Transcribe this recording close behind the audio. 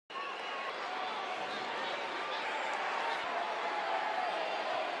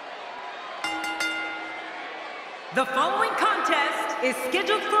The following contest is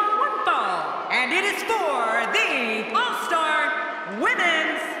scheduled for one fall, and it is for the All-Star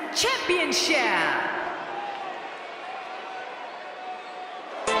Women's Championship.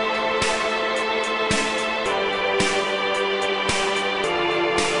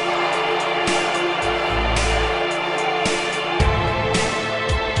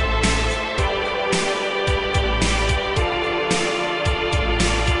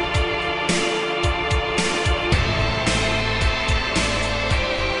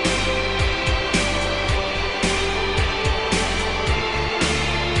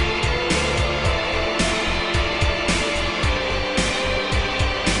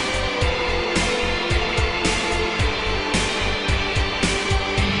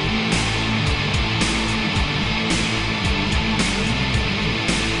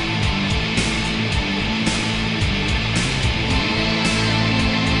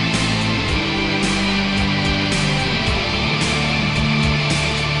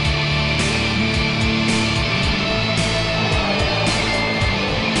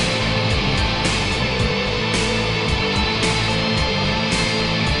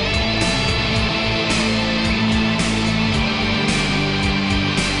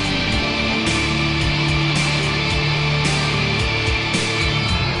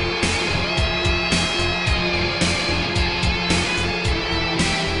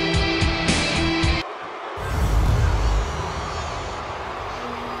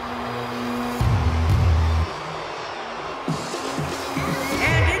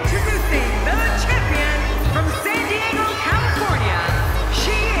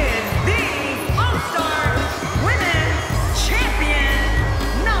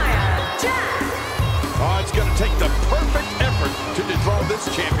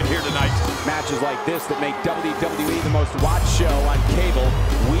 Champion here tonight. Matches like this that make WWE the most watched show on cable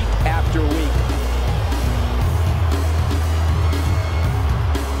week after week.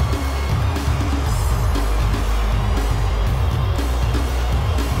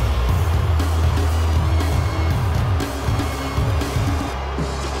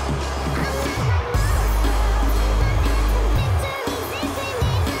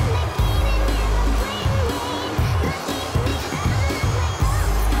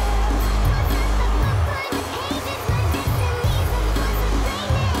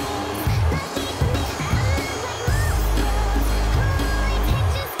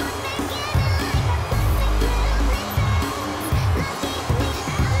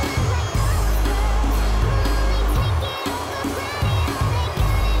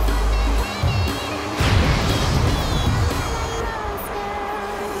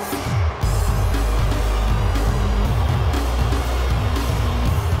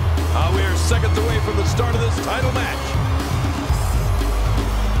 Seconds away from the start of this title match.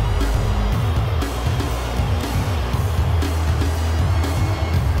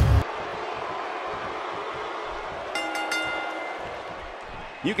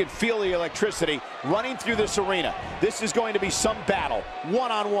 You can feel the electricity running through this arena. This is going to be some battle.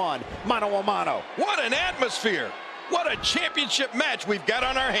 One-on-one, mano-a-mano. What an atmosphere. What a championship match we've got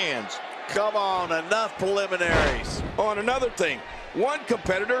on our hands. Come on, enough preliminaries. On another thing, one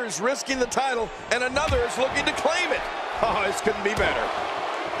competitor is risking the title and another is looking to claim it. Oh, this couldn't be better.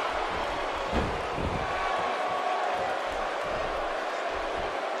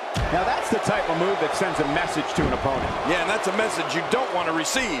 Now that's the type of move that sends a message to an opponent. Yeah, and that's a message you don't want to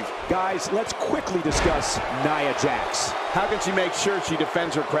receive. Guys, let's quickly discuss Nia Jax. How can she make sure she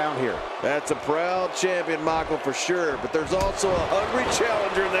defends her crown here? That's a proud champion, Michael, for sure. But there's also a hungry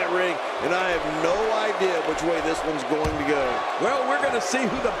challenger in that ring, and I have no idea which way this one's going to go. Well, we're going to see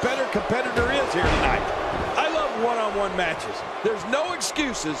who the better competitor is here tonight. I love one-on-one matches. There's no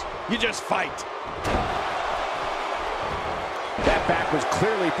excuses. You just fight. That back was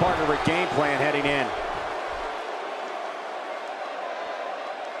clearly part of her game plan heading in.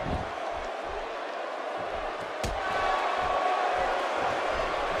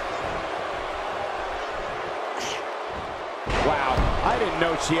 Wow, I didn't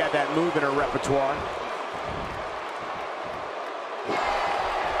know she had that move in her repertoire.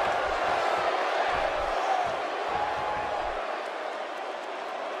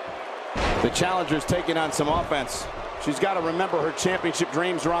 The challenger's taking on some offense. She's got to remember her championship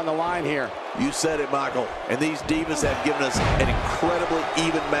dreams are on the line here. You said it, Michael. And these divas have given us an incredibly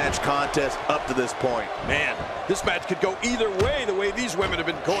even match contest up to this point. Man, this match could go either way the way these women have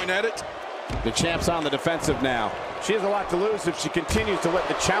been going at it. The champ's on the defensive now. She has a lot to lose if she continues to let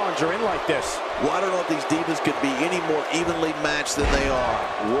the challenger in like this. Well, I don't know if these divas could be any more evenly matched than they are.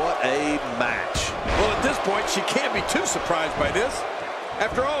 What a match. Well, at this point, she can't be too surprised by this.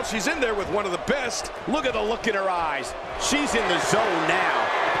 After all, she's in there with one of the best. Look at the look in her eyes. She's in the zone now.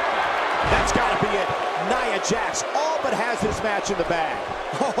 That's got to be it. Nia Jax all but has this match in the bag.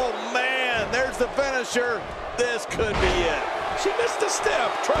 Oh, man, there's the finisher. This could be it. She missed a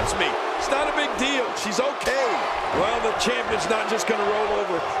step. Trust me, it's not a big deal. She's okay. Well, the champion's not just going to roll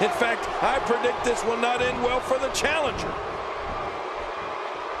over. In fact, I predict this will not end well for the challenger.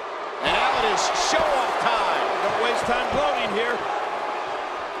 And now it is show-off time. Don't waste time gloating here.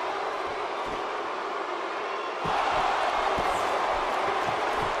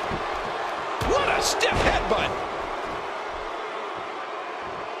 What a stiff headbutt.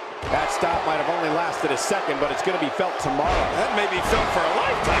 That stop might have only lasted a second, but it's going to be felt tomorrow. That may be felt for a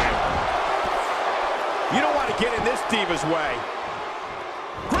lifetime. You don't want to get in this diva's way.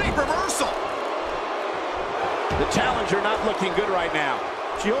 Great reversal. The challenger not looking good right now.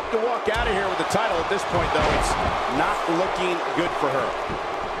 She hoped to walk out of here with the title. At this point, though, it's not looking good for her.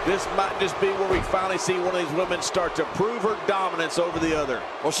 This might just be where we finally see one of these women start to prove her dominance over the other.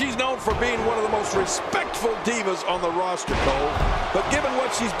 Well, she's known for being one of the most respectful divas on the roster, Cole. But given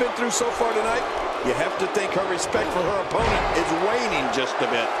what she's been through so far tonight, you have to think her respect for her opponent is waning just a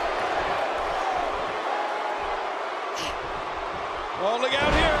bit. Oh, look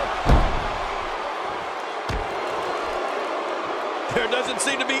out here. There doesn't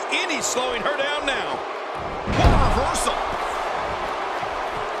seem to be any slowing her down now. What a reversal.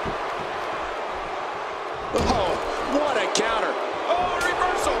 Oh, what a counter. Oh,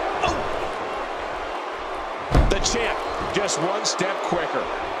 reversal. Oh. The champ just one step quicker.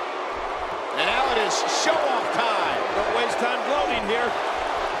 And now it is show-off time. Don't waste time gloating here.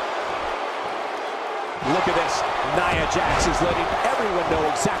 Look at this. Nia Jax is letting everyone know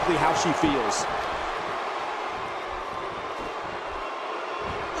exactly how she feels.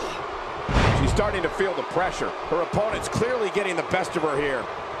 She's starting to feel the pressure. Her opponent's clearly getting the best of her here.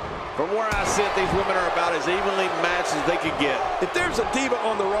 From where I sit, these women are about as evenly matched as they could get. If there's a diva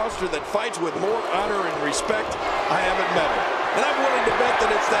on the roster that fights with more honor and respect, I haven't met her. And I'm willing to bet that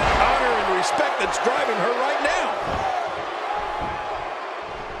it's that honor and respect that's driving her right now.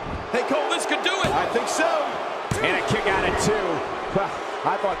 Hey, Cole, this could do it. I think so. And a kick out at two.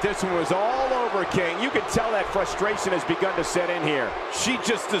 I thought this one was all over, King. You can tell that frustration has begun to set in here. She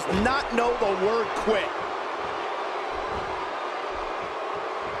just does not know the word quit.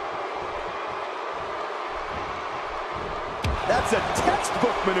 That's a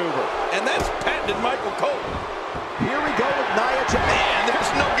textbook maneuver. And that's patented Michael Cole. Here we go with Nia Jax. Man,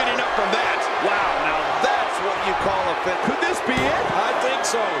 there's no getting up from that. Wow, now that's what you call a fit. Could this be it? I think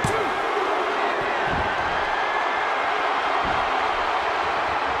so.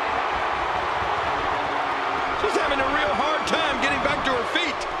 She's having a real hard time getting back to her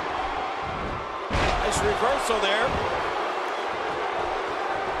feet. Nice reversal there.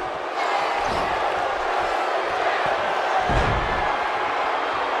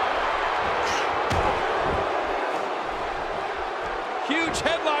 Huge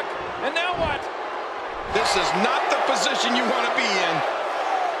headlock, and now what? This is not the position you want to be in.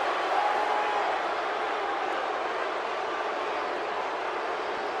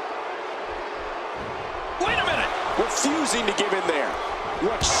 Wait a minute! Refusing to give in there.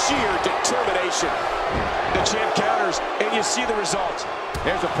 What sheer determination. The champ counters, and you see the result.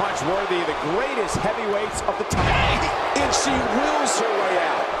 There's a punch worthy of the greatest heavyweights of the time. And she wills her way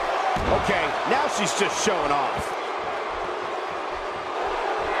out. Okay, now she's just showing off.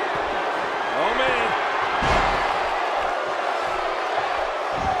 Oh, man.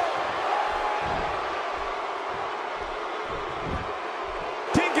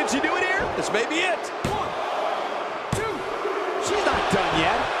 King, can she do it here? This may be it. 1, 2. She's not done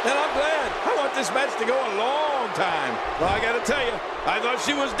yet. And I'm glad. I want this match to go a long time. Well, I got to tell you, I thought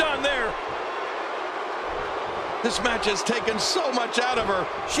she was done there. This match has taken so much out of her.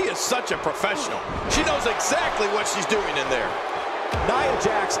 She is such a professional. She knows exactly what she's doing in there. Nia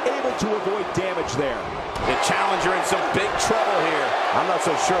Jax able to avoid damage there. The challenger in some big trouble here. I'm not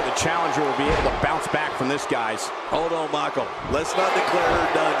so sure the challenger will be able to bounce back from this, guys. Hold on, Michael. Let's not declare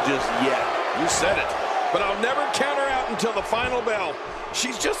her done just yet. You said it. But I'll never count her out until the final bell.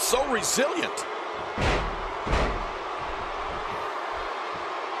 She's just so resilient.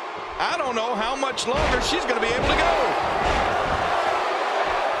 I don't know how much longer she's going to be able to go.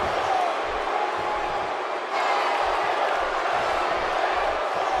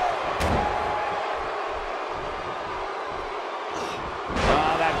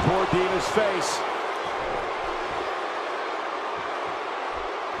 That poor Diva's face.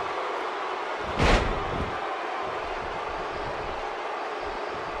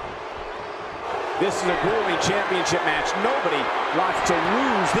 This is a grueling championship match. Nobody wants to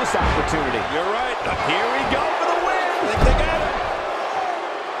lose this opportunity. You're right. Here we go for the win. I think they got it.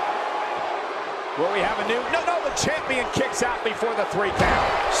 Will we have a new? No, the champion kicks out before the 3 count.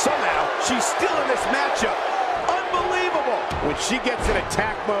 Somehow, she's still in this matchup. Unbelievable. When she gets in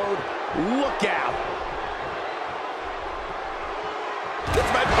attack mode, look out. This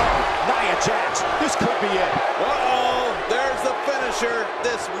might be Nia Jax. This could be it. Uh-oh, there's the finisher.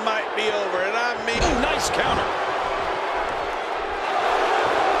 This might be over, and I mean... Ooh, nice counter.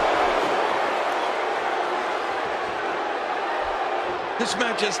 This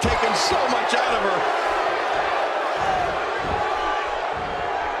match has taken so much out of her.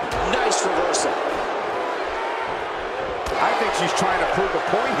 Nice reversal. I think she's trying to prove a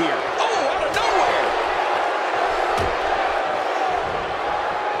point here. Oh, out of nowhere.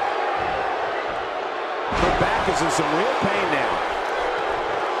 Her back is in some real pain now.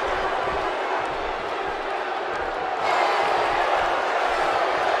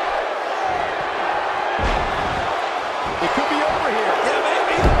 It could be over here. Yeah,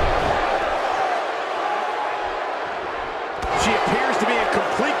 maybe. She appears to be in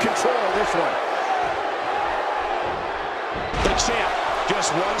complete control of this one. The champ,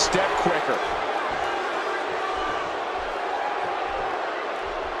 just one step quicker.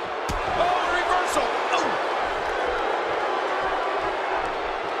 Oh, reversal. Oh.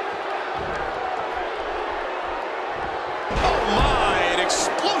 Oh, my, an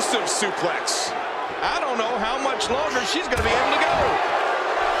explosive suplex. I don't know how much longer she's going to be able to go.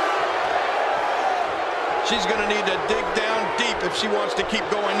 She's going to need to dig down deep if she wants to keep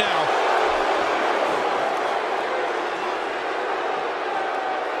going now.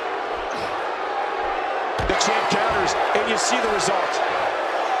 The champ counters, and you see the result.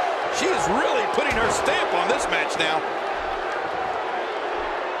 She is really putting her stamp on this match now.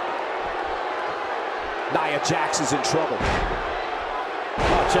 Nia Jax is in trouble.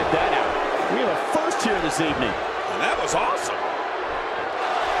 Oh, check that out. We have a first here this evening. And that was awesome.